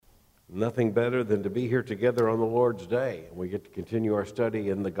Nothing better than to be here together on the Lord's Day. We get to continue our study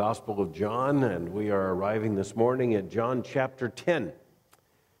in the Gospel of John, and we are arriving this morning at John chapter 10.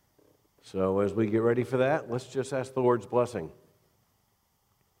 So as we get ready for that, let's just ask the Lord's blessing.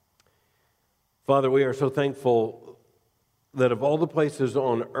 Father, we are so thankful that of all the places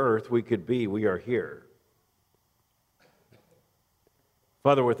on earth we could be, we are here.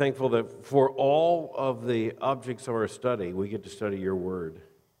 Father, we're thankful that for all of the objects of our study, we get to study your word.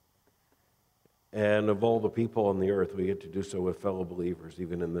 And of all the people on the earth, we get to do so with fellow believers,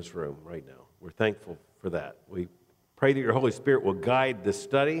 even in this room right now. We're thankful for that. We pray that your Holy Spirit will guide this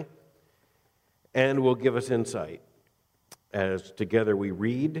study and will give us insight as together we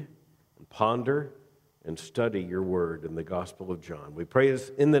read and ponder and study your word in the Gospel of John. We pray this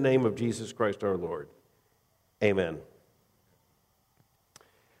in the name of Jesus Christ our Lord. Amen.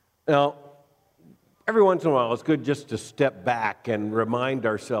 Now, every once in a while, it's good just to step back and remind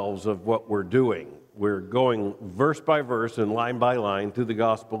ourselves of what we're doing. We're going verse by verse and line by line through the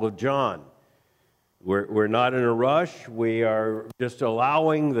Gospel of John. We're not in a rush. We are just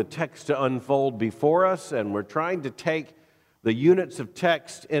allowing the text to unfold before us, and we're trying to take the units of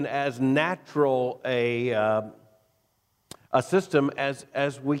text in as natural a system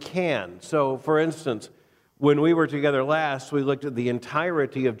as we can. So, for instance, when we were together last, we looked at the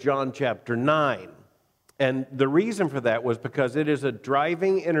entirety of John chapter 9. And the reason for that was because it is a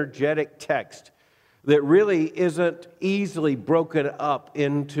driving, energetic text that really isn't easily broken up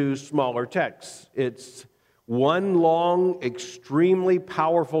into smaller texts. It's one long, extremely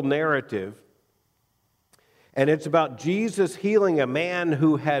powerful narrative, and it's about Jesus healing a man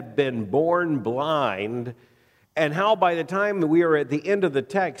who had been born blind, and how by the time we are at the end of the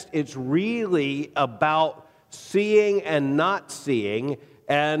text, it's really about seeing and not seeing.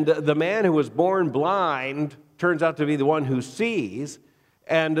 And the man who was born blind turns out to be the one who sees,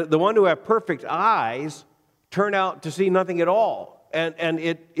 and the one who had perfect eyes turn out to see nothing at all. And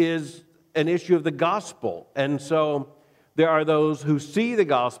it is an issue of the gospel. And so there are those who see the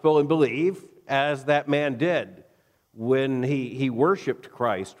gospel and believe, as that man did when he worshiped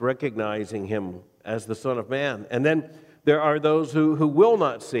Christ, recognizing him as the Son of Man. And then there are those who will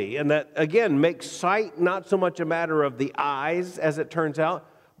not see. And that, again, makes sight not so much a matter of the eyes, as it turns out,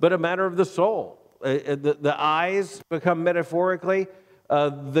 but a matter of the soul. The eyes become metaphorically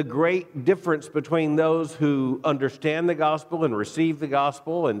the great difference between those who understand the gospel and receive the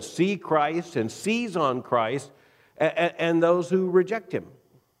gospel and see Christ and seize on Christ, and those who reject him.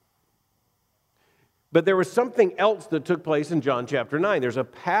 But there was something else that took place in John chapter 9. There's a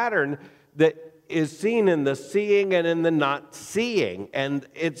pattern that is seen in the seeing and in the not seeing. And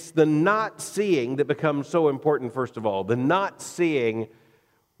it's the not seeing that becomes so important, first of all. The not seeing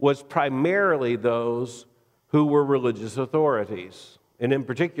was primarily those who were religious authorities, and in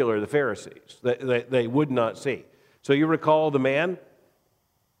particular the Pharisees. They would not see. So you recall the man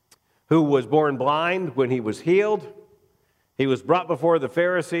who was born blind when he was healed. He was brought before the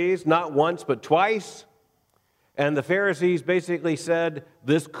Pharisees, not once but twice. And the Pharisees basically said,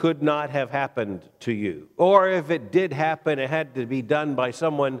 this could not have happened to you. Or if it did happen, it had to be done by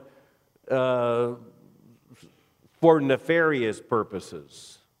someone for nefarious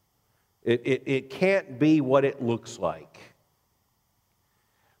purposes. It can't be what it looks like.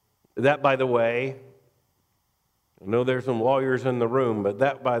 That, by the way, I know there's some lawyers in the room, but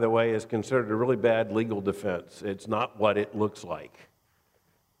that, by the way, is considered a really bad legal defense. It's not what it looks like.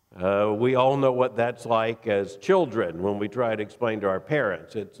 We all know what that's like as children when we try to explain to our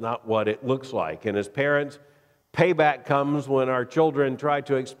parents. It's not what it looks like. And as parents, payback comes when our children try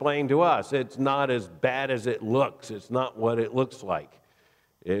to explain to us. It's not as bad as it looks. It's not what it looks like.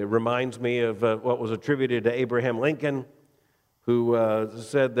 It reminds me of what was attributed to Abraham Lincoln, who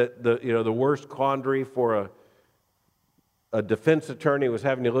said that the worst quandary for a defense attorney was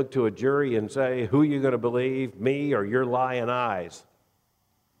having to look to a jury and say, who are you going to believe, me or your lying eyes?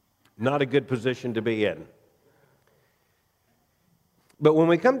 Not a good position to be in. But when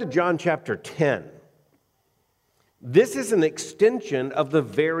we come to John chapter 10, this is an extension of the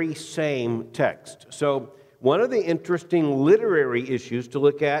very same text. So one of the interesting literary issues to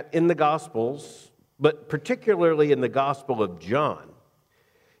look at in the Gospels, but particularly in the Gospel of John,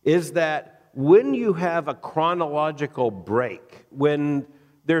 is that when you have a chronological break, when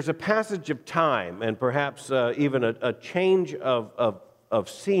there's a passage of time and perhaps even a change of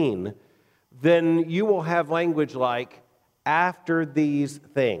scene, then you will have language like, after these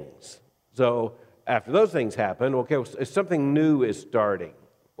things. So after those things happen, okay, well, something new is starting.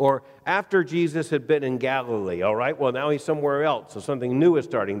 Or after Jesus had been in Galilee, all right, well, now he's somewhere else, so something new is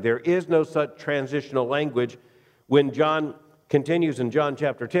starting. There is no such transitional language when John continues in John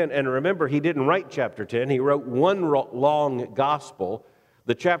chapter 10. And remember, he didn't write chapter 10. He wrote one long gospel.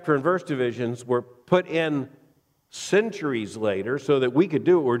 The chapter and verse divisions were put in centuries later so that we could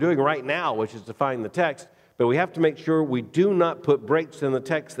do what we're doing right now, which is to find the text. But we have to make sure we do not put breaks in the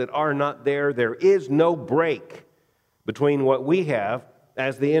text that are not there. There is no break between what we have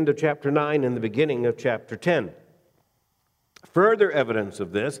as the end of chapter 9 and the beginning of chapter 10. Further evidence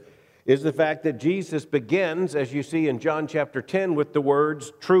of this is the fact that Jesus begins, as you see in John chapter 10, with the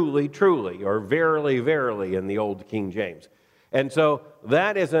words truly, truly, or verily, verily in the Old King James. And so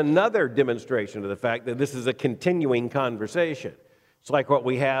that is another demonstration of the fact that this is a continuing conversation. It's like what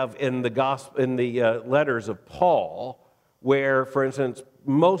we have in the letters of Paul, where, for instance,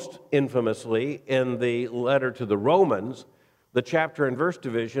 most infamously in the letter to the Romans, the chapter and verse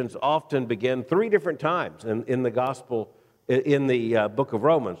divisions often begin three different times in the gospel, in the book of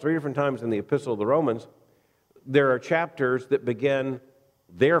Romans, three different times in the epistle of the Romans. There are chapters that begin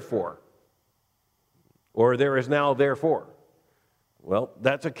therefore, or there is now therefore. Well,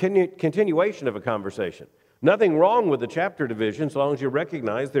 that's a continuation of a conversation. Nothing wrong with the chapter division as long as you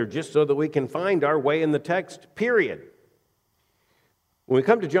recognize they're just so that we can find our way in the text, period. When we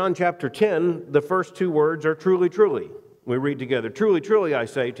come to John chapter 10, the first two words are truly, truly. We read together, truly, truly, I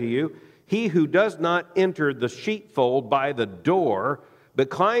say to you, he who does not enter the sheepfold by the door, but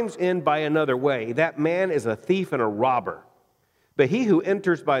climbs in by another way, that man is a thief and a robber. But he who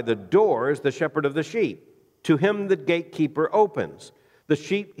enters by the door is the shepherd of the sheep. To him the gatekeeper opens. The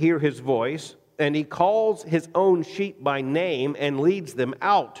sheep hear his voice, and he calls his own sheep by name and leads them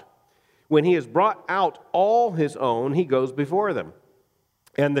out. When he has brought out all his own, he goes before them.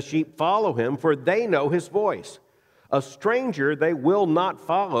 And the sheep follow him, for they know his voice. A stranger they will not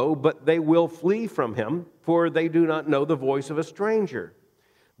follow, but they will flee from him, for they do not know the voice of a stranger.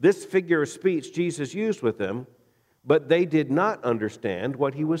 This figure of speech Jesus used with them, but they did not understand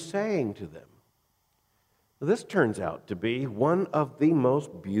what he was saying to them. This turns out to be one of the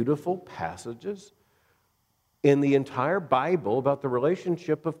most beautiful passages in the entire Bible about the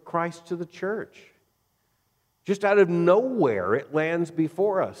relationship of Christ to the church. Just out of nowhere, it lands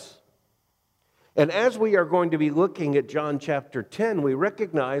before us. And as we are going to be looking at John chapter 10, we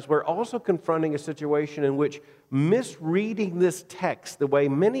recognize we're also confronting a situation in which misreading this text, the way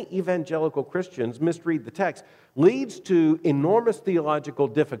many evangelical Christians misread the text, leads to enormous theological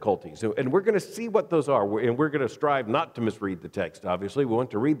difficulties. And we're going to see what those are. And we're going to strive not to misread the text, obviously. We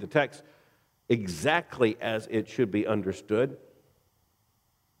want to read the text exactly as it should be understood.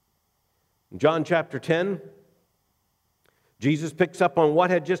 In John chapter 10, Jesus picks up on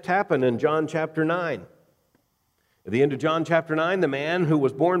what had just happened in John chapter 9. At the end of John chapter 9, the man who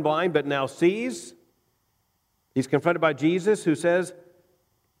was born blind but now sees, he's confronted by Jesus, who says,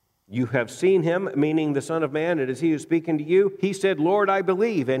 "You have seen him," meaning the Son of Man, "it is he who is speaking to you." He said, "Lord, I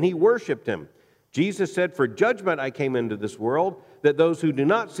believe," and he worshiped him. Jesus said, "For judgment I came into this world, that those who do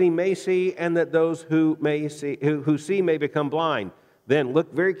not see may see, and that those who see may become blind." Then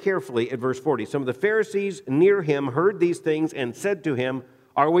look very carefully at verse 40. Some of the Pharisees near him heard these things and said to him,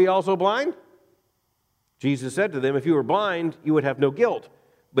 "Are we also blind?" Jesus said to them, "If you were blind, you would have no guilt.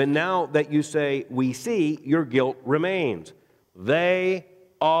 But now that you say, 'We see,' your guilt remains." They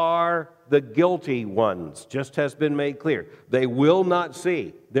are the guilty ones, just has been made clear. They will not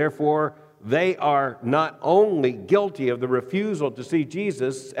see. Therefore, they are not only guilty of the refusal to see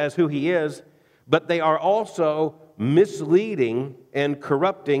Jesus as who he is, but they are also misleading and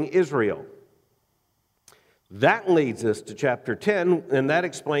corrupting Israel. That leads us to chapter 10, and that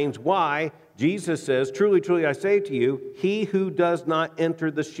explains why Jesus says, "Truly, truly, I say to you, he who does not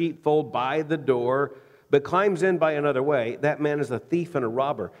enter the sheepfold by the door, but climbs in by another way, that man is a thief and a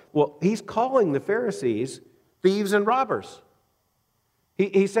robber." Well, he's calling the Pharisees thieves and robbers.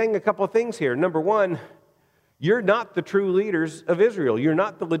 He's saying a couple of things here. Number one, you're not the true leaders of Israel. You're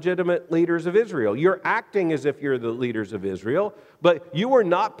not the legitimate leaders of Israel. You're acting as if you're the leaders of Israel, but you were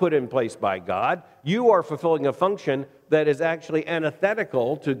not put in place by God. You are fulfilling a function that is actually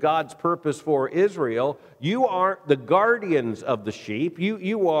antithetical to God's purpose for Israel. You aren't the guardians of the sheep.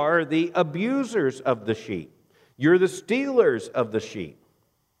 You are the abusers of the sheep. You're the stealers of the sheep.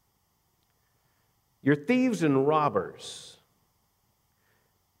 You're thieves and robbers.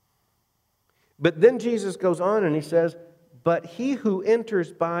 But then Jesus goes on and he says, "But he who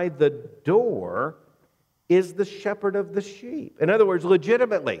enters by the door is the shepherd of the sheep." In other words,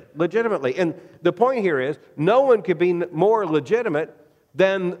 legitimately. And the point here is, no one could be more legitimate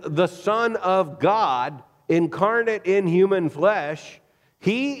than the Son of God incarnate in human flesh.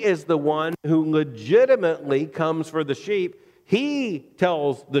 He is the one who legitimately comes for the sheep. He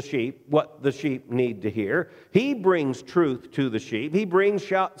tells the sheep what the sheep need to hear. He brings truth to the sheep. He brings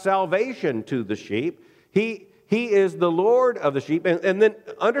salvation to the sheep. He is the Lord of the sheep. And then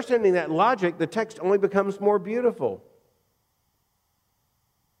understanding that logic, the text only becomes more beautiful.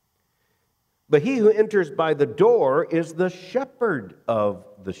 But he who enters by the door is the shepherd of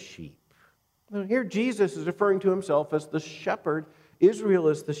the sheep. Now, here Jesus is referring to himself as the shepherd. Israel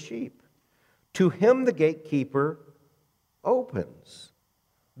is the sheep. To him the gatekeeper opens.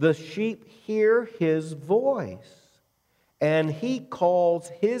 The sheep hear his voice, and he calls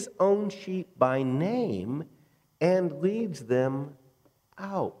his own sheep by name and leads them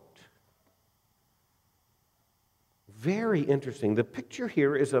out. Very interesting. The picture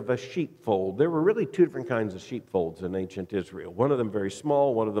here is of a sheepfold. There were really two different kinds of sheepfolds in ancient Israel. One of them very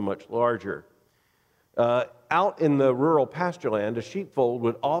small, one of them much larger. Out in the rural pasture land, a sheepfold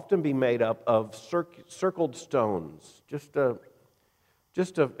would often be made up of circled stones, just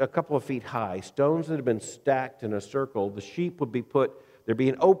a couple of feet high, stones that have been stacked in a circle. The sheep would be there'd be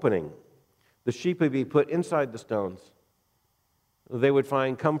an opening. The sheep would be put inside the stones. They would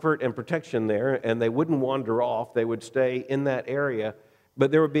find comfort and protection there, and they wouldn't wander off. They would stay in that area.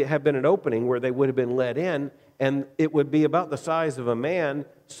 But there would have been an opening where they would have been let in, and it would be about the size of a man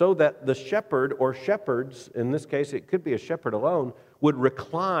so that the shepherd or shepherds, in this case it could be a shepherd alone, would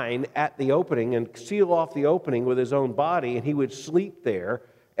recline at the opening and seal off the opening with his own body, and he would sleep there,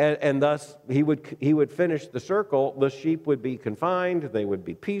 and thus he would finish the circle. The sheep would be confined, they would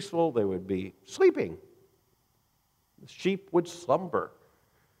be peaceful, they would be sleeping. The sheep would slumber,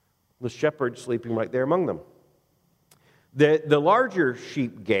 the shepherd sleeping right there among them. The larger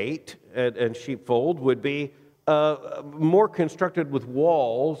sheep gate and sheepfold would be more constructed with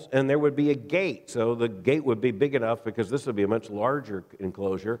walls, and there would be a gate. So the gate would be big enough, because this would be a much larger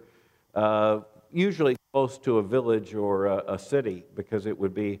enclosure, usually close to a village or a city, because it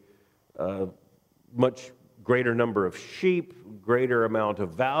would be a much greater number of sheep, greater amount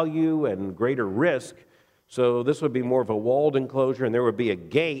of value, and greater risk. So this would be more of a walled enclosure, and there would be a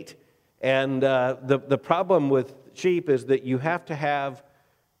gate. And the problem with sheep is that you have to have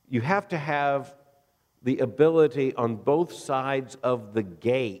the ability on both sides of the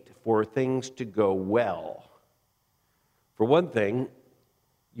gate for things to go well. For one thing,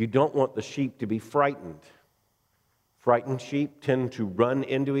 you don't want the sheep to be frightened. Frightened sheep tend to run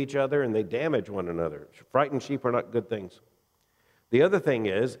into each other, and they damage one another. Frightened sheep are not good things. The other thing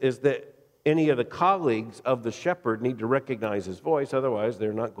is that any of the colleagues of the shepherd need to recognize his voice, otherwise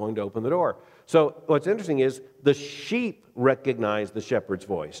they're not going to open the door. So what's interesting is the sheep recognize the shepherd's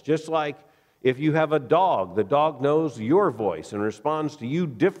voice. Just like if you have a dog, the dog knows your voice and responds to you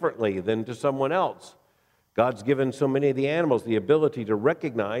differently than to someone else. God's given so many of the animals the ability to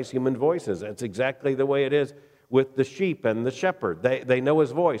recognize human voices. That's exactly the way it is with the sheep and the shepherd. They know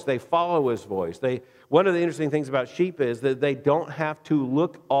his voice. They follow his voice. One of the interesting things about sheep is that they don't have to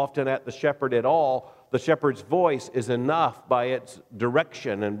look often at the shepherd at all. The shepherd's voice is enough by its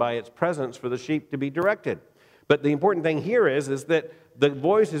direction and by its presence for the sheep to be directed. But the important thing here is that the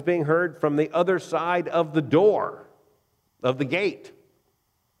voice is being heard from the other side of the door, of the gate.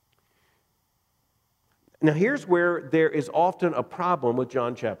 Now here's where there is often a problem with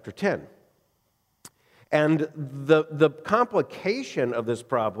John chapter 10. And the complication of this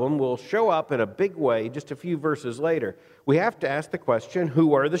problem will show up in a big way just a few verses later. We have to ask the question,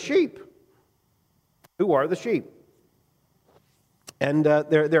 who are the sheep? Who are the sheep? And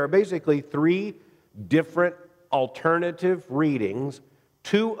there are basically three different alternative readings.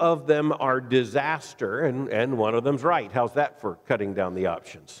 Two of them are disaster, and one of them's right. How's that for cutting down the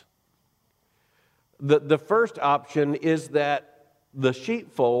options? The first option is that the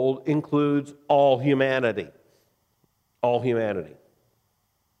sheepfold includes all humanity. All humanity.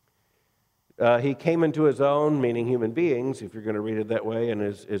 He came into his own, meaning human beings, if you're going to read it that way, and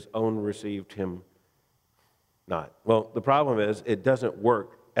his own received him not. Well, the problem is it doesn't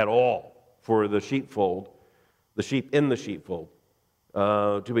work at all for the sheepfold, the sheep in the sheepfold,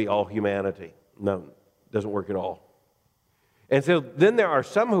 to be all humanity. No, it doesn't work at all. And so then there are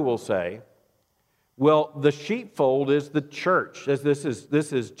some who will say, well, the sheepfold is the church. This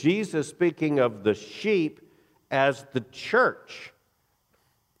is Jesus speaking of the sheep as the church.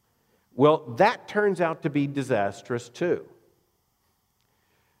 Well, that turns out to be disastrous too.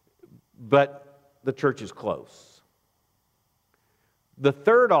 But the church is close. The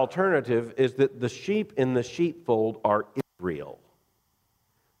third alternative is that the sheep in the sheepfold are Israel.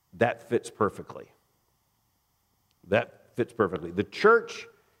 That fits perfectly. That fits perfectly. The church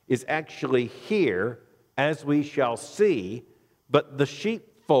is actually here, as we shall see, but the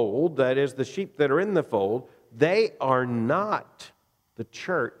sheepfold, that is, the sheep that are in the fold, they are not the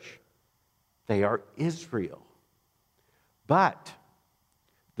church, they are Israel. But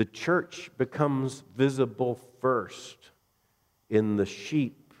the church becomes visible first in the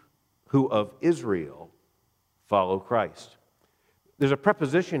sheep who of Israel follow Christ. There's a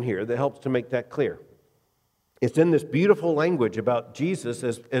preposition here that helps to make that clear. It's in this beautiful language about Jesus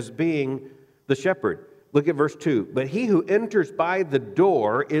as being the shepherd. Look at verse 2. But he who enters by the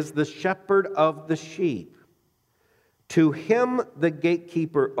door is the shepherd of the sheep. To him the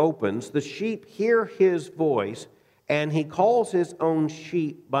gatekeeper opens, the sheep hear his voice, and he calls his own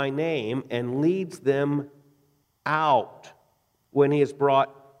sheep by name and leads them out. When he has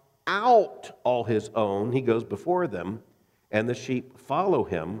brought out all his own, he goes before them, and the sheep follow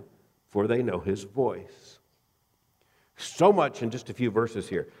him, for they know his voice. So much in just a few verses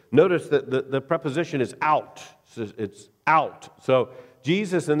here. Notice that the preposition is out. It's out. So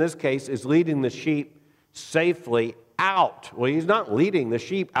Jesus, in this case, is leading the sheep safely out. Well, he's not leading the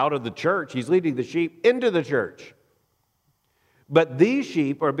sheep out of the church. He's leading the sheep into the church. But these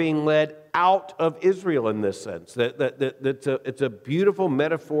sheep are being led out of Israel in this sense. It's a beautiful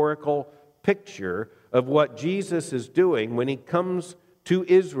metaphorical picture of what Jesus is doing when he comes to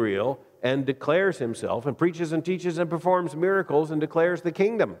Israel and declares himself and preaches and teaches and performs miracles and declares the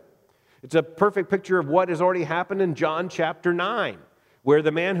kingdom. It's a perfect picture of what has already happened in John chapter 9, where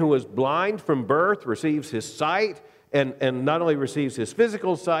the man who was blind from birth receives his sight and not only receives his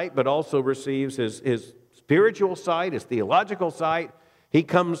physical sight, but also receives his spiritual sight, his theological sight. He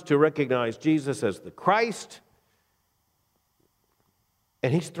comes to recognize Jesus as the Christ,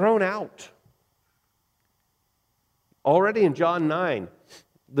 and he's thrown out. Already in John 9,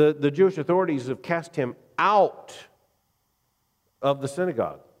 the Jewish authorities have cast him out of the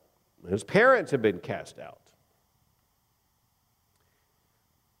synagogue. His parents have been cast out.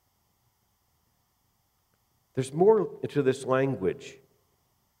 There's more to this language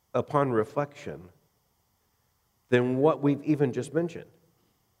upon reflection than what we've even just mentioned.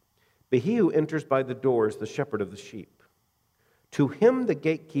 But he who enters by the door is the shepherd of the sheep. To him the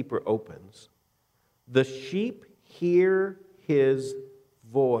gatekeeper opens. The sheep hear his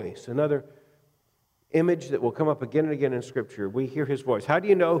voice. Another image that will come up again and again in Scripture. We hear his voice. How do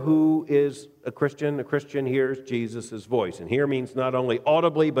you know who is a Christian? A Christian hears Jesus' voice. And hear means not only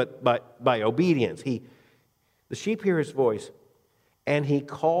audibly, but by obedience. The sheep hear his voice, and he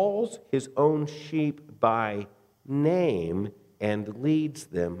calls his own sheep by name and leads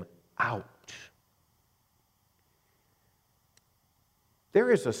them out. There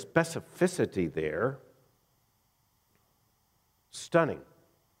is a specificity there. Stunning.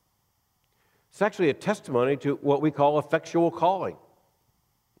 It's actually a testimony to what we call effectual calling,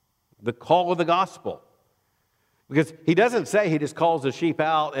 the call of the gospel. Because he doesn't say he just calls the sheep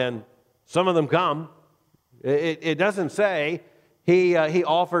out and some of them come. It doesn't say he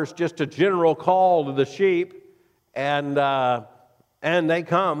offers just a general call to the sheep and they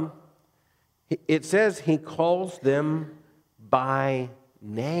come. It says he calls them by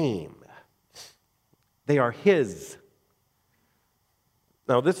name. They are his.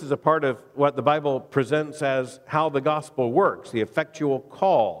 Now, this is a part of what the Bible presents as how the gospel works, the effectual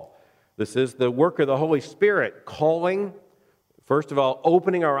call. This is the work of the Holy Spirit, calling, first of all,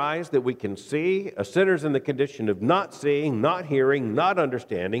 opening our eyes that we can see. A sinner's in the condition of not seeing, not hearing, not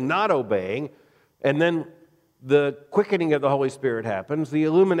understanding, not obeying. And then the quickening of the Holy Spirit happens, the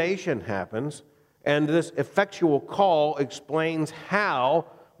illumination happens, and this effectual call explains how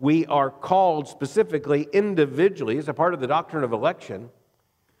we are called specifically, individually, as a part of the doctrine of election.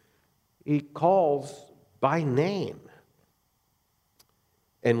 He calls by name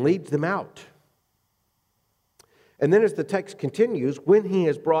and leads them out. And then as the text continues, when he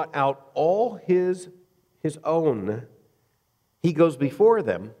has brought out all his own, he goes before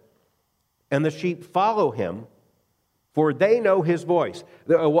them, and the sheep follow him, for they know his voice.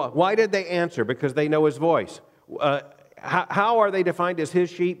 Why did they answer? Because they know his voice. How are they defined as his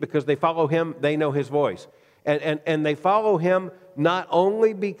sheep? Because they follow him, they know his voice. And they follow him not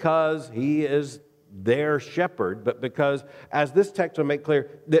only because he is their shepherd, but because, as this text will make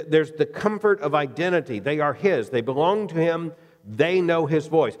clear, there's the comfort of identity. They are his. They belong to him. They know his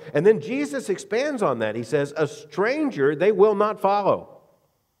voice. And then Jesus expands on that. He says, a stranger they will not follow,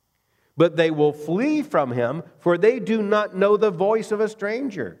 but they will flee from him, for they do not know the voice of a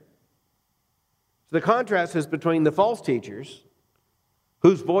stranger. So the contrast is between the false teachers,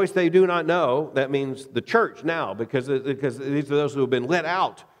 whose voice they do not know. That means the church now, because these are those who have been let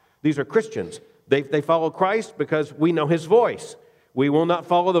out. These are Christians. They follow Christ because we know his voice. We will not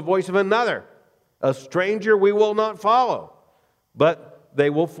follow the voice of another. A stranger we will not follow. But they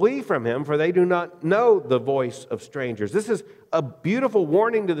will flee from him, for they do not know the voice of strangers. This is a beautiful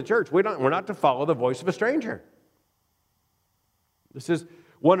warning to the church. We're not to follow the voice of a stranger. This is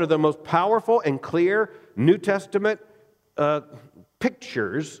one of the most powerful and clear New Testament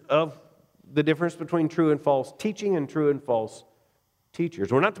pictures of the difference between true and false teaching and true and false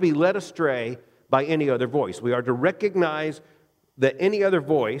teachers. We're not to be led astray by any other voice. We are to recognize that any other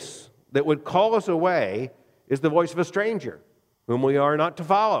voice that would call us away is the voice of a stranger, whom we are not to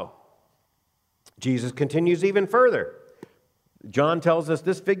follow. Jesus continues even further. John tells us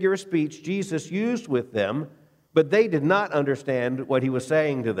this figure of speech Jesus used with them, but they did not understand what he was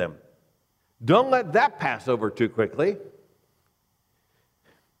saying to them. Don't let that pass over too quickly.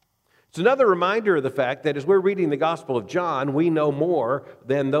 It's another reminder of the fact that as we're reading the Gospel of John, we know more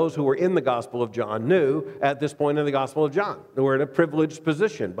than those who were in the Gospel of John knew at this point in the Gospel of John. We're in a privileged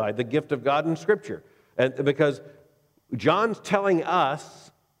position by the gift of God in Scripture. And because John's telling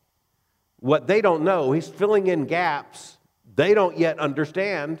us what they don't know, he's filling in gaps they don't yet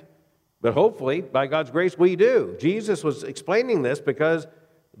understand, but hopefully, by God's grace, we do. Jesus was explaining this because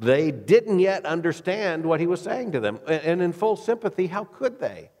they didn't yet understand what he was saying to them. And in full sympathy, how could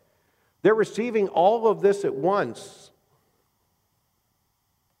they? They're receiving all of this at once.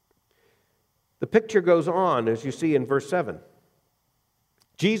 The picture goes on, as you see in verse 7.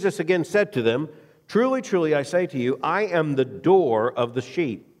 Jesus again said to them, "Truly, truly, I say to you, I am the door of the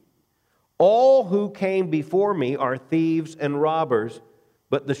sheep. All who came before me are thieves and robbers,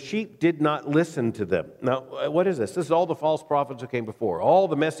 but the sheep did not listen to them." Now, what is this? This is all the false prophets who came before, all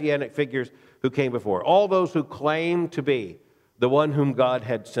the messianic figures who came before, all those who claim to be the one whom God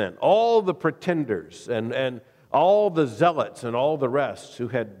had sent, all the pretenders and all the zealots and all the rest who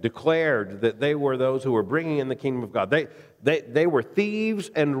had declared that they were those who were bringing in the kingdom of God. They were thieves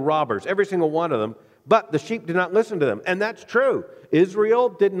and robbers, every single one of them, but the sheep did not listen to them. And that's true. Israel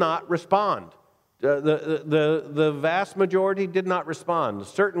did not respond. The vast majority did not respond.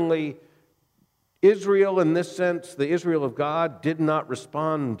 Certainly, Israel in this sense, the Israel of God, did not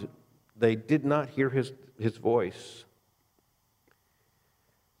respond. They did not hear his voice.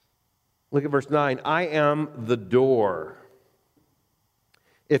 Look at verse 9. I am the door.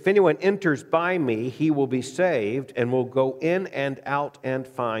 If anyone enters by me, he will be saved and will go in and out and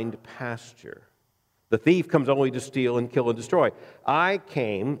find pasture. The thief comes only to steal and kill and destroy. I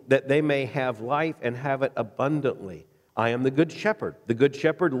came that they may have life and have it abundantly. I am the good shepherd. The good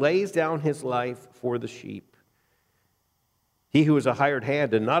shepherd lays down his life for the sheep. He who is a hired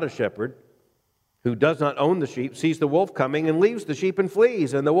hand and not a shepherd, who does not own the sheep, sees the wolf coming and leaves the sheep and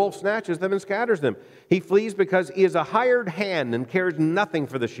flees, and the wolf snatches them and scatters them. He flees because he is a hired hand and cares nothing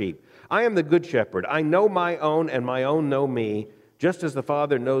for the sheep. I am the good shepherd. I know my own, and my own know me, just as the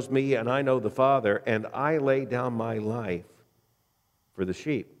Father knows me, and I know the Father, and I lay down my life for the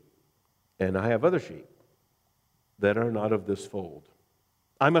sheep. And I have other sheep that are not of this fold.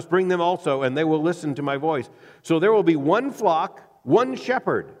 I must bring them also, and they will listen to my voice. So there will be one flock, one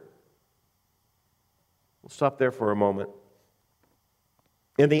shepherd. We'll stop there for a moment.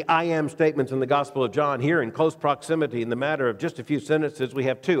 In the I am statements in the Gospel of John, here in close proximity, in the matter of just a few sentences, we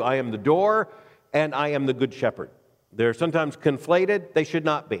have two. I am the door, and I am the good shepherd. They're sometimes conflated. They should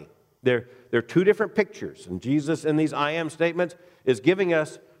not be. They're two different pictures. And Jesus, in these I am statements, is giving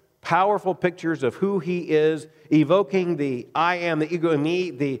us powerful pictures of who he is, evoking the I am, the ego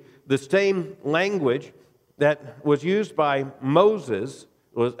me, the same language that was used by Moses,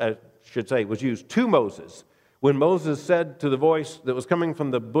 was used to Moses. When Moses said to the voice that was coming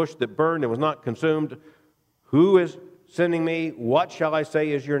from the bush that burned and was not consumed, "Who is sending me? What shall I say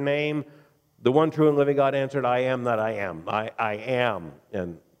is your name?" The one true and living God answered, "I am that I am. I am."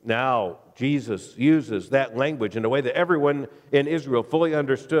 And now Jesus uses that language in a way that everyone in Israel fully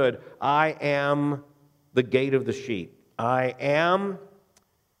understood. I am the gate of the sheep. I am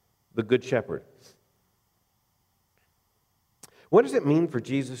the good shepherd. What does it mean for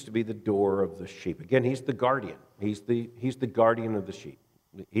Jesus to be the door of the sheep? Again, he's the guardian. He's the guardian of the sheep.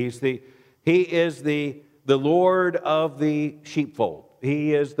 He is the Lord of the sheepfold.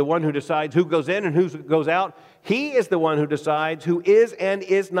 He is the one who decides who goes in and who goes out. He is the one who decides who is and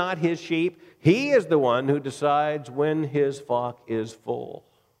is not his sheep. He is the one who decides when his flock is full.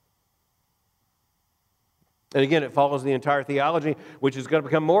 And again, it follows the entire theology, which is going to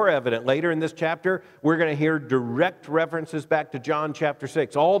become more evident. Later in this chapter, we're going to hear direct references back to John chapter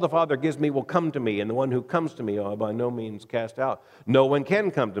 6. All the Father gives me will come to me, and the one who comes to me I will by no means cast out. No one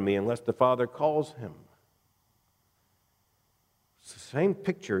can come to me unless the Father calls him. It's the same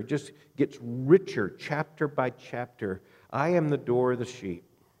picture. It just gets richer chapter by chapter. I am the door of the sheep.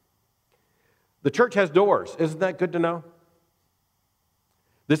 The church has doors. Isn't that good to know?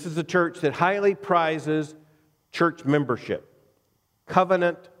 This is a church that highly prizes church membership,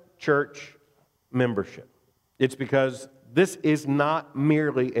 covenant church membership. It's because this is not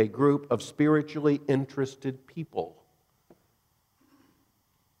merely a group of spiritually interested people.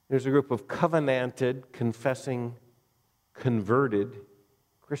 There's a group of covenanted, confessing, converted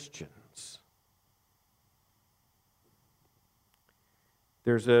Christians.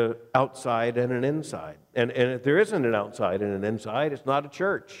 There's an outside and an inside. And if there isn't an outside and an inside, it's not a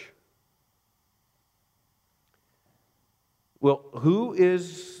church. Well, who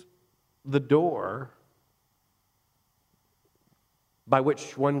is the door by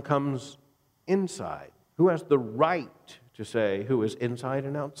which one comes inside? Who has the right to say who is inside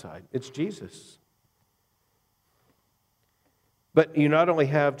and outside? It's Jesus. But you not only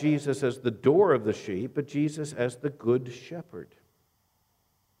have Jesus as the door of the sheep, but Jesus as the good shepherd.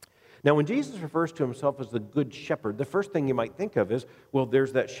 Now, when Jesus refers to himself as the good shepherd, the first thing you might think of is, well,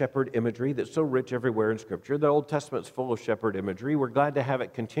 there's that shepherd imagery that's so rich everywhere in Scripture. The Old Testament's full of shepherd imagery. We're glad to have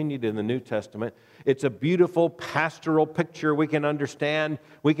it continued in the New Testament. It's a beautiful pastoral picture we can understand.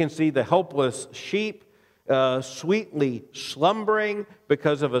 We can see the helpless sheep sweetly slumbering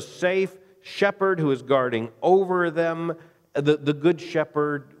because of a safe shepherd who is guarding over them. The good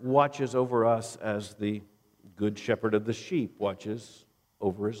shepherd watches over us as the good shepherd of the sheep watches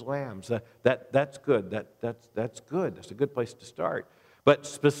over his lambs. That's good. That's good. That's a good place to start. But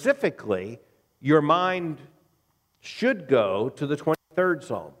specifically, your mind should go to the 23rd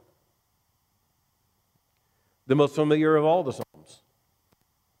Psalm, the most familiar of all the Psalms,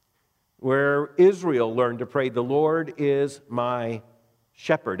 where Israel learned to pray, "The Lord is my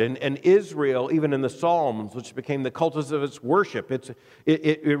shepherd." And Israel, even in the Psalms, which became the cultus of its worship,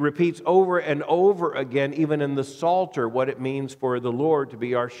 it repeats over and over again, even in the Psalter, what it means for the Lord to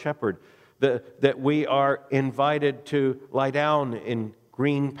be our shepherd. That we are invited to lie down in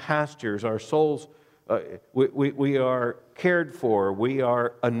green pastures. Our souls, we are cared for. We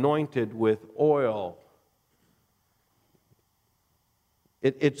are anointed with oil.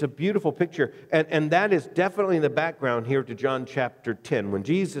 It's a beautiful picture, and that is definitely in the background here to John chapter 10. When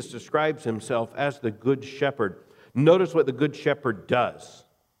Jesus describes himself as the Good Shepherd, notice what the Good Shepherd does.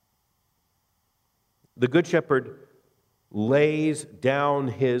 The Good Shepherd lays down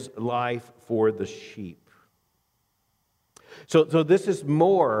his life for the sheep. So this is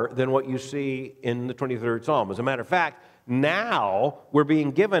more than what you see in the 23rd Psalm. As a matter of fact, now we're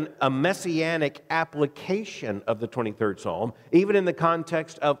being given a messianic application of the 23rd Psalm, even in the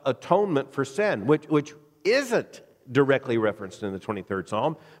context of atonement for sin, which isn't directly referenced in the 23rd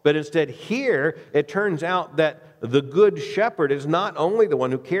Psalm, but instead here it turns out that the good shepherd is not only the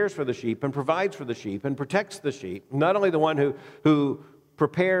one who cares for the sheep and provides for the sheep and protects the sheep, not only the one who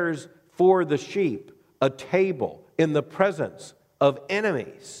prepares for the sheep a table in the presence of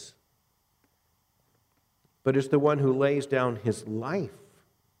enemies, but is the one who lays down his life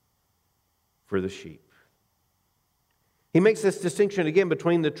for the sheep. He makes this distinction again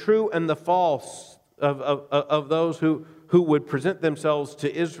between the true and the false of those who would present themselves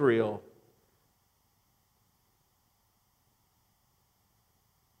to Israel.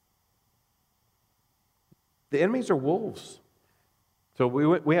 The enemies are wolves. So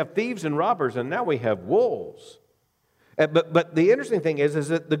we have thieves and robbers, and now we have wolves. But the interesting thing is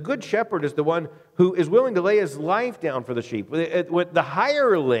that the good shepherd is the one who is willing to lay his life down for the sheep. With the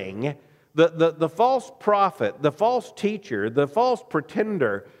hireling, the false prophet, the false teacher, the false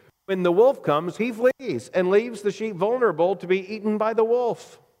pretender, when the wolf comes, he flees and leaves the sheep vulnerable to be eaten by the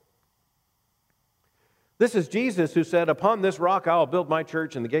wolf. This is Jesus who said, "Upon this rock I will build my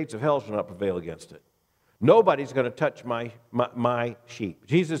church, and the gates of hell shall not prevail against it." Nobody's going to touch my sheep.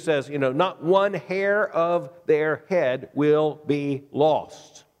 Jesus says, not one hair of their head will be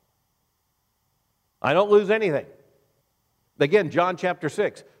lost. I don't lose anything. Again, John chapter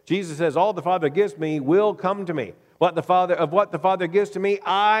 6, Jesus says, "All the Father gives me will come to me. What the Father gives to me,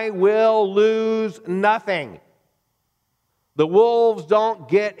 I will lose nothing." The wolves don't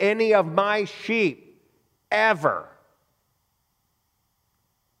get any of my sheep, ever.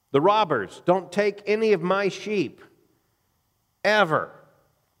 The robbers don't take any of my sheep, ever.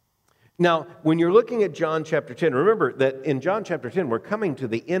 Now, when you're looking at John chapter 10, remember that in John chapter 10, we're coming to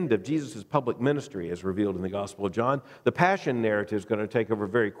the end of Jesus' public ministry as revealed in the Gospel of John. The Passion narrative is going to take over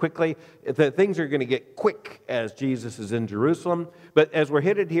very quickly. Things are going to get quick as Jesus is in Jerusalem. But as we're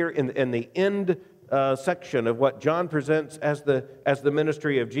headed here in the end section of what John presents as the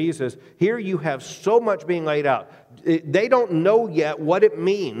ministry of Jesus, here you have so much being laid out. They don't know yet what it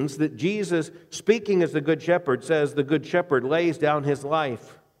means that Jesus, speaking as the Good Shepherd, says the Good Shepherd lays down his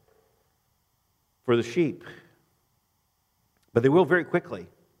life for the sheep. But they will very quickly.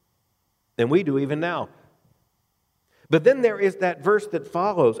 than we do even now. But then there is that verse that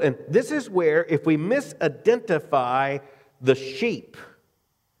follows, and this is where if we misidentify the sheep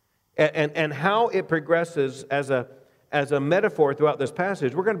and how it progresses as a metaphor throughout this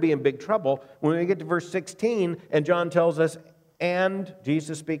passage, we're going to be in big trouble when we get to verse 16, and John tells us, and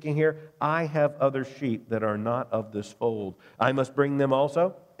Jesus speaking here, I have other sheep that are not of this fold. I must bring them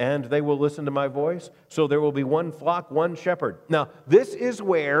also, and they will listen to my voice. So there will be one flock, one shepherd. Now, this is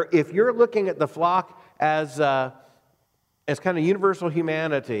where, if you're looking at the flock as kind of universal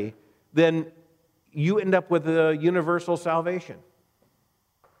humanity, then you end up with a universal salvation.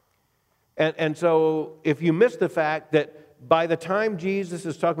 And so if you miss the fact that by the time Jesus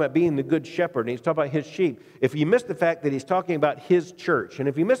is talking about being the good shepherd, and he's talking about his sheep, if you miss the fact that he's talking about his church, and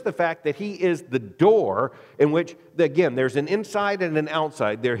if you miss the fact that he is the door in which, again, there's an inside and an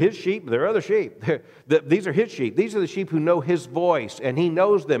outside. They're his sheep, they're other sheep. These are his sheep. These are the sheep who know his voice, and he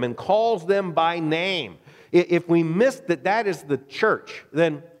knows them and calls them by name. If we miss that is the church,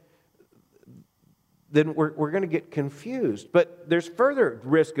 then we're going to get confused. But there's further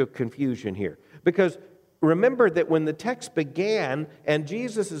risk of confusion here. Because remember that when the text began and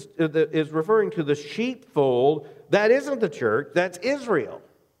Jesus is referring to the sheepfold, that isn't the church, that's Israel.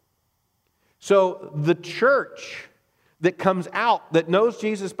 So the church that comes out, that knows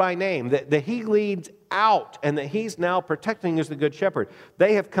Jesus by name, that he leads out and that he's now protecting as the good shepherd,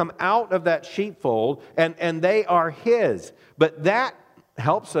 they have come out of that sheepfold and they are his. But that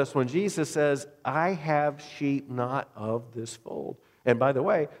helps us when Jesus says, I have sheep not of this fold. And by the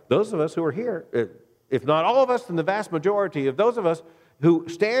way, those of us who are here, if not all of us, then the vast majority of those of us who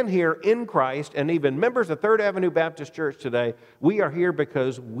stand here in Christ and even members of Third Avenue Baptist Church today, we are here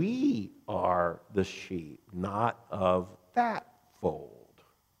because we are the sheep, not of that fold.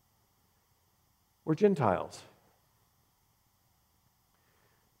 We're Gentiles.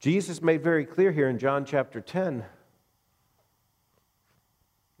 Jesus made very clear here in John chapter 10,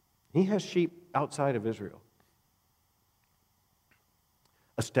 he has sheep outside of Israel.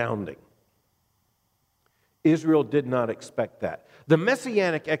 Astounding. Israel did not expect that. The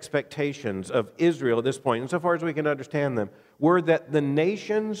messianic expectations of Israel at this point, insofar as we can understand them, were that the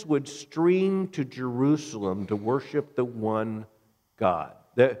nations would stream to Jerusalem to worship the one God.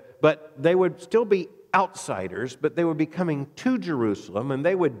 But they would still be outsiders, but they would be coming to Jerusalem, and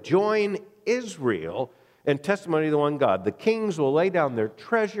they would join Israel in testimony to the one God. The kings will lay down their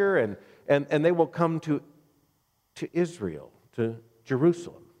treasure, and they will come to Israel, to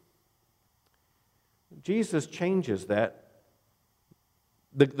Jerusalem. Jesus changes that.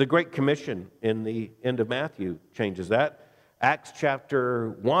 The Great Commission in the end of Matthew changes that. Acts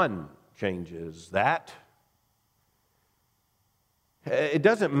chapter 1 changes that. It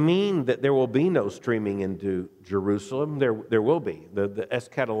doesn't mean that there will be no streaming into Jerusalem. There will be. The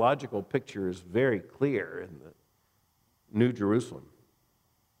eschatological picture is very clear in the New Jerusalem.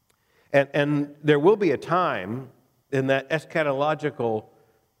 And there will be a time in that eschatological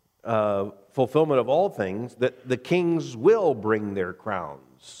fulfillment of all things that the kings will bring their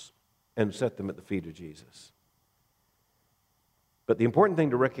crowns and set them at the feet of Jesus. But the important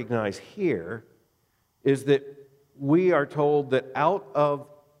thing to recognize here is that we are told that out of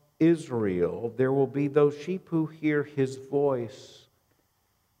Israel there will be those sheep who hear his voice.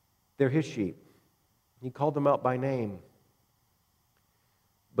 They're his sheep. He called them out by name.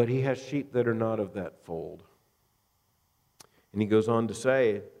 But he has sheep that are not of that fold. And he goes on to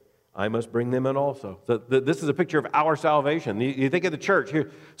say, I must bring them in also. So this is a picture of our salvation. You think of the church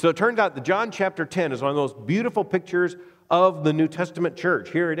here. So it turns out that John chapter 10 is one of those beautiful pictures of the New Testament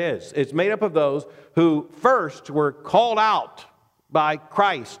church. Here it is. It's made up of those who first were called out by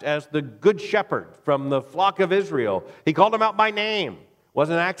Christ as the good shepherd from the flock of Israel. He called them out by name.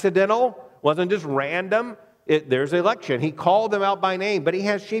 Wasn't accidental. Wasn't just random. There's election. He called them out by name. But he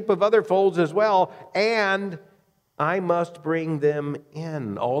has sheep of other folds as well. And I must bring them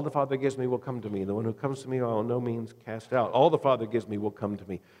in. All the Father gives me will come to me. The one who comes to me I will no means cast out. All the Father gives me will come to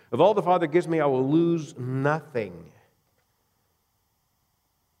me. Of all the Father gives me I will lose nothing.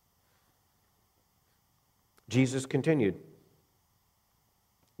 Jesus continued,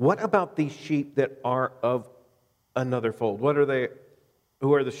 what about these sheep that are of another fold? What are they?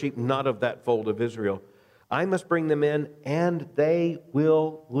 Who are the sheep not of that fold of Israel? I must bring them in, and they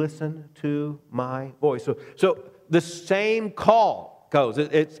will listen to my voice. So the same call goes.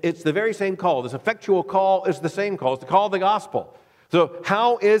 It's the very same call. This effectual call is the same call. It's the call of the gospel. So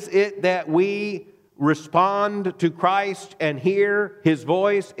how is it that we respond to Christ and hear His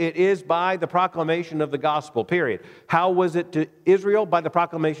voice, it is by the proclamation of the gospel, period. How was it to Israel? By the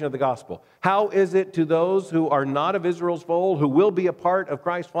proclamation of the gospel. How is it to those who are not of Israel's fold, who will be a part of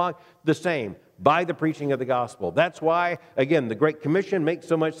Christ's flock? The same, by the preaching of the gospel. That's why, again, the Great Commission makes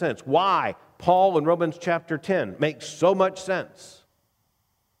so much sense. Why Paul in Romans chapter 10 makes so much sense.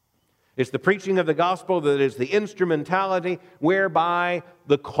 It's the preaching of the gospel that is the instrumentality whereby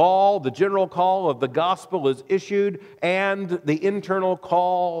the call, the general call of the gospel is issued, and the internal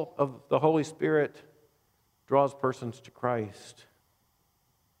call of the Holy Spirit draws persons to Christ.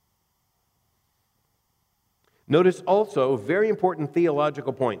 Notice also, very important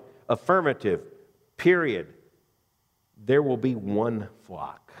theological point, affirmative, period. There will be one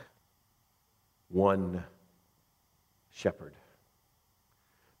flock, one shepherd.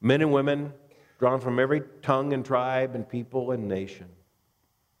 Men and women drawn from every tongue and tribe and people and nation.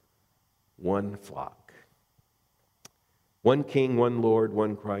 One flock. One King, one Lord,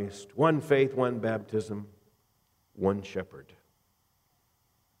 one Christ. One faith, one baptism. One shepherd.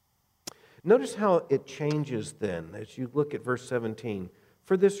 Notice how it changes then as you look at verse 17.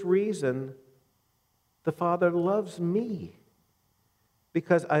 For this reason, the Father loves me,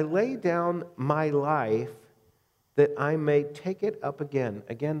 because I lay down my life that I may take it up again.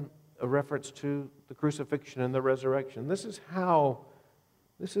 Again, a reference to the crucifixion and the resurrection. This is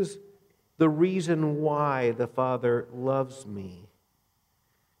the reason why the Father loves me.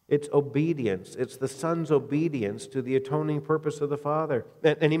 It's obedience. It's the Son's obedience to the atoning purpose of the Father.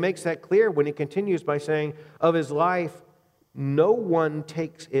 And he makes that clear when he continues by saying, of his life, no one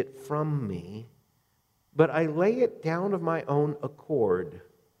takes it from me, but I lay it down of my own accord.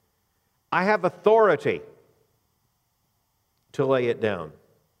 I have authority to lay it down.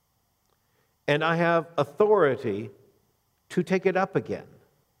 And I have authority to take it up again.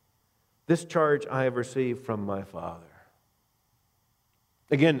 This charge I have received from my Father.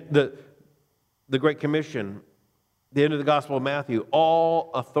 Again, the Great Commission, the end of the Gospel of Matthew,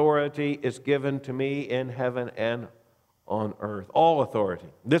 all authority is given to me in heaven and on earth. All authority.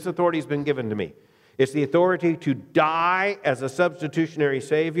 This authority has been given to me. It's the authority to die as a substitutionary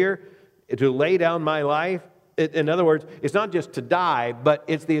Savior, to lay down my life. In other words, it's not just to die, but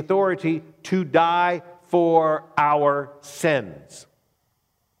it's the authority to die for our sins.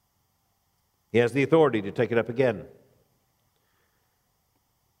 He has the authority to take it up again.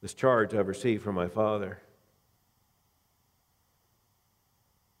 This charge I've received from my Father.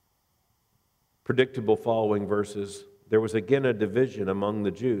 Predictable following verses. There was again a division among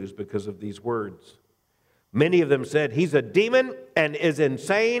the Jews because of these words. Many of them said, he's a demon and is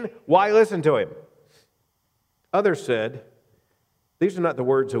insane. Why listen to him? Others said, these are not the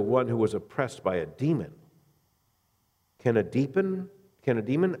words of one who was oppressed by a demon. Can a demon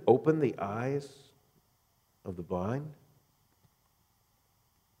open the eyes of the blind?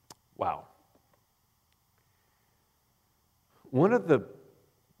 Wow. One of the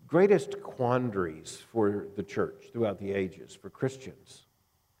greatest quandaries for the church throughout the ages, for Christians,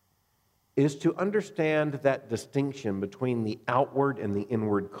 is to understand that distinction between the outward and the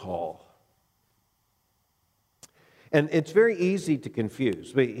inward call. And it's very easy to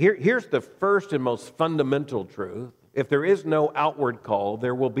confuse. But here's the first and most fundamental truth. If there is no outward call,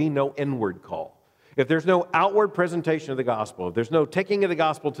 there will be no inward call. If there's no outward presentation of the gospel, if there's no taking of the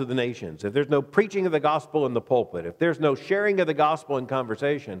gospel to the nations, if there's no preaching of the gospel in the pulpit, if there's no sharing of the gospel in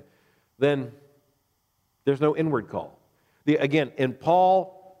conversation, then there's no inward call. Again, in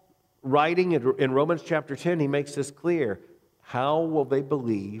Paul writing in Romans chapter 10, he makes this clear. How will they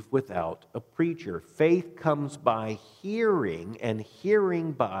believe without a preacher? Faith comes by hearing, and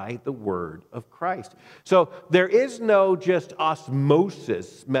hearing by the word of Christ. So there is no just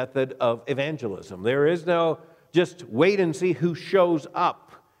osmosis method of evangelism. There is no just wait and see who shows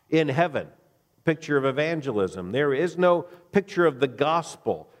up in heaven picture of evangelism. There is no picture of the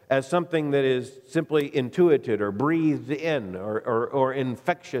gospel as something that is simply intuited or breathed in or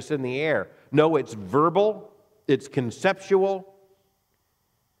infectious in the air. No, it's verbal. It's conceptual,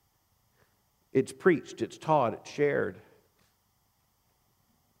 it's preached, it's taught, it's shared.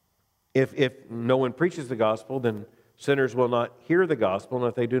 If no one preaches the gospel, then sinners will not hear the gospel, and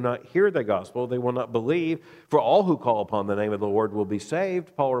if they do not hear the gospel, they will not believe. For all who call upon the name of the Lord will be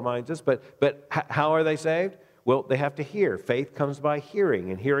saved, Paul reminds us. But how are they saved? Well, they have to hear. Faith comes by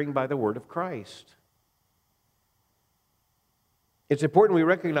hearing, and hearing by the word of Christ. It's important we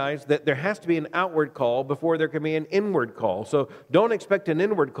recognize that there has to be an outward call before there can be an inward call. So don't expect an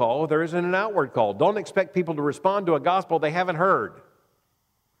inward call if there isn't an outward call. Don't expect people to respond to a gospel they haven't heard.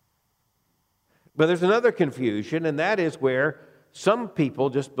 But there's another confusion, and that is where some people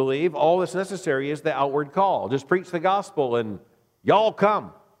just believe all that's necessary is the outward call. Just preach the gospel and y'all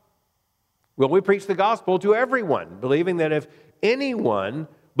come. Well, we preach the gospel to everyone, believing that if anyone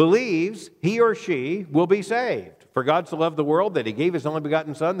believes, he or she will be saved. For God so loved the world that he gave his only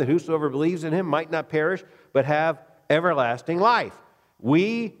begotten Son, that whosoever believes in him might not perish, but have everlasting life.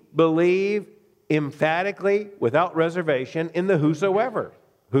 We believe emphatically, without reservation, in the whosoever.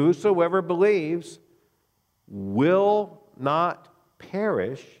 Whosoever believes will not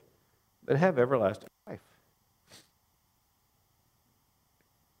perish, but have everlasting life.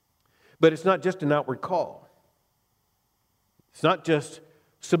 But it's not just an outward call. It's not just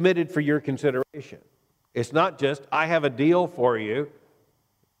submitted for your consideration. It's not just, I have a deal for you,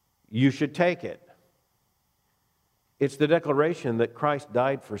 you should take it. It's the declaration that Christ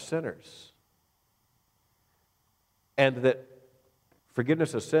died for sinners, and that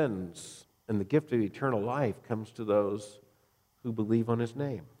forgiveness of sins and the gift of eternal life comes to those who believe on his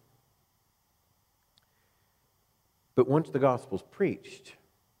name. But once the gospel's preached,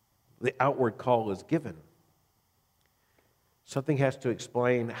 the outward call is given. Something has to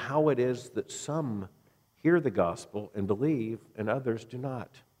explain how it is that some hear the gospel and believe and others do not.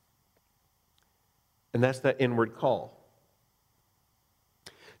 And that's that inward call.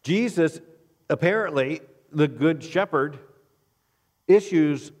 Jesus, apparently the Good Shepherd,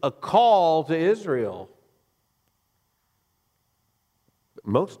 issues a call to Israel.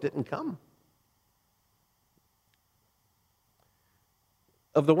 Most didn't come.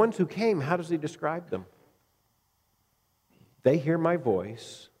 Of the ones who came, how does he describe them? They hear my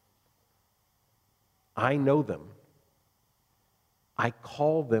voice. I know them. I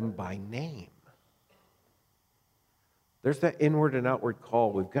call them by name. There's that inward and outward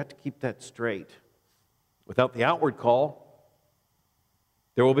call. We've got to keep that straight. Without the outward call,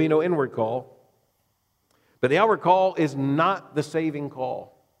 there will be no inward call. But the outward call is not the saving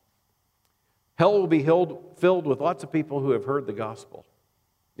call. Hell will be filled with lots of people who have heard the gospel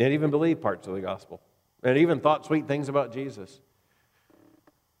and even believe parts of the gospel and even thought sweet things about Jesus.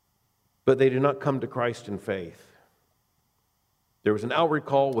 But they do not come to Christ in faith. There was an outward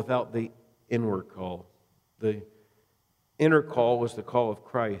call without the inward call. The inner call was the call of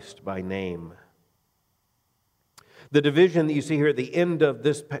Christ by name. The division that you see here at the end of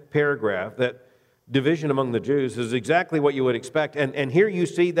this paragraph, that division among the Jews, is exactly what you would expect. And here you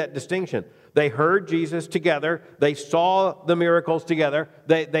see that distinction. They heard Jesus together. They saw the miracles together.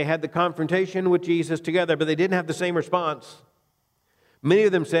 They had the confrontation with Jesus together, but they didn't have the same response. Many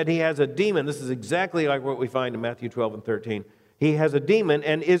of them said he has a demon. This is exactly like what we find in Matthew 12 and 13. He has a demon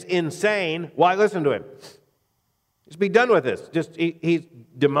and is insane. Why listen to him? Just be done with this. He's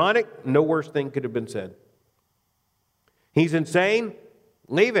demonic. No worse thing could have been said. He's insane.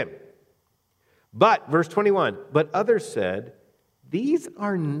 Leave him. But, verse 21, but others said, these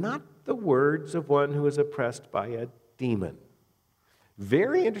are not the words of one who is oppressed by a demon.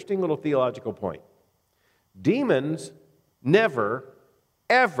 Very interesting little theological point. Demons never,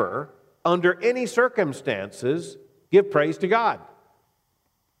 ever, under any circumstances, give praise to God.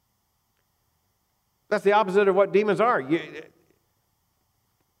 That's the opposite of what demons are.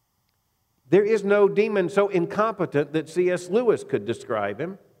 There is no demon so incompetent that C.S. Lewis could describe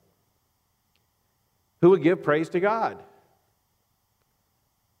him who would give praise to God.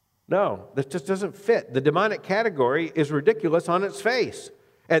 No, this just doesn't fit. The demonic category is ridiculous on its face.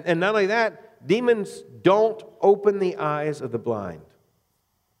 And not only that, demons don't open the eyes of the blind.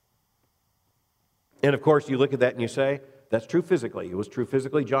 And of course, you look at that and you say, that's true physically. It was true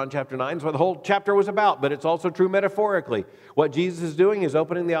physically. John chapter 9 is what the whole chapter was about, but it's also true metaphorically. What Jesus is doing is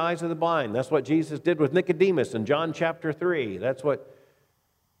opening the eyes of the blind. That's what Jesus did with Nicodemus in John chapter 3. That's what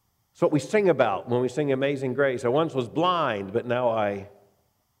we sing about when we sing Amazing Grace. I once was blind, but now I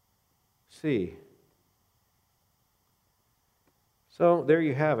see. So there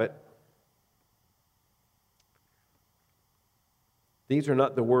you have it. These are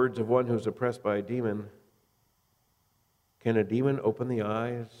not the words of one who's oppressed by a demon. Can a demon open the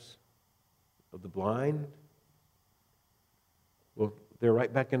eyes of the blind? Well, they're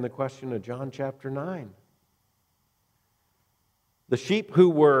right back in the question of John chapter 9. The sheep who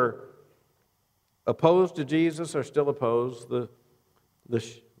were opposed to Jesus are still opposed. The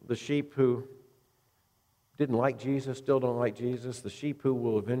sheep who didn't like Jesus still don't like Jesus. The sheep who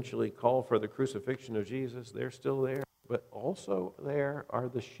will eventually call for the crucifixion of Jesus, they're still there. But also there are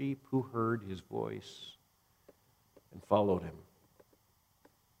the sheep who heard his voice and followed him.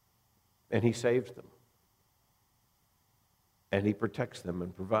 And he saves them. And he protects them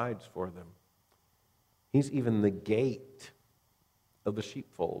and provides for them. He's even the gate of the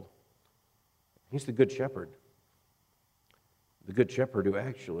sheepfold. He's the good shepherd. The good shepherd who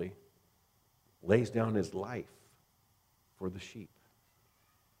actually lays down his life for the sheep.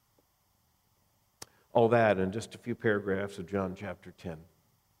 All that in just a few paragraphs of John chapter 10.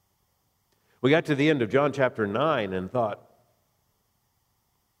 We got to the end of John chapter 9 and thought,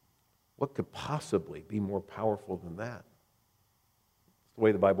 what could possibly be more powerful than that? It's the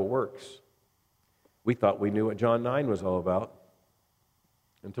way the Bible works. We thought we knew what John 9 was all about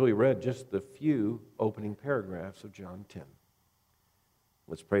until we read just the few opening paragraphs of John 10.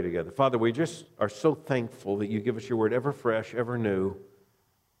 Let's pray together. Father, we just are so thankful that you give us your word ever fresh, ever new,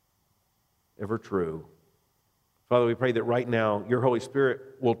 ever true. Father, we pray that right now your Holy Spirit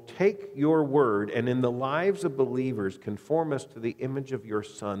will take your word and in the lives of believers conform us to the image of your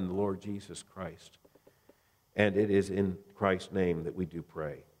Son, the Lord Jesus Christ. And it is in Christ's name that we do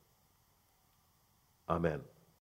pray. Amen.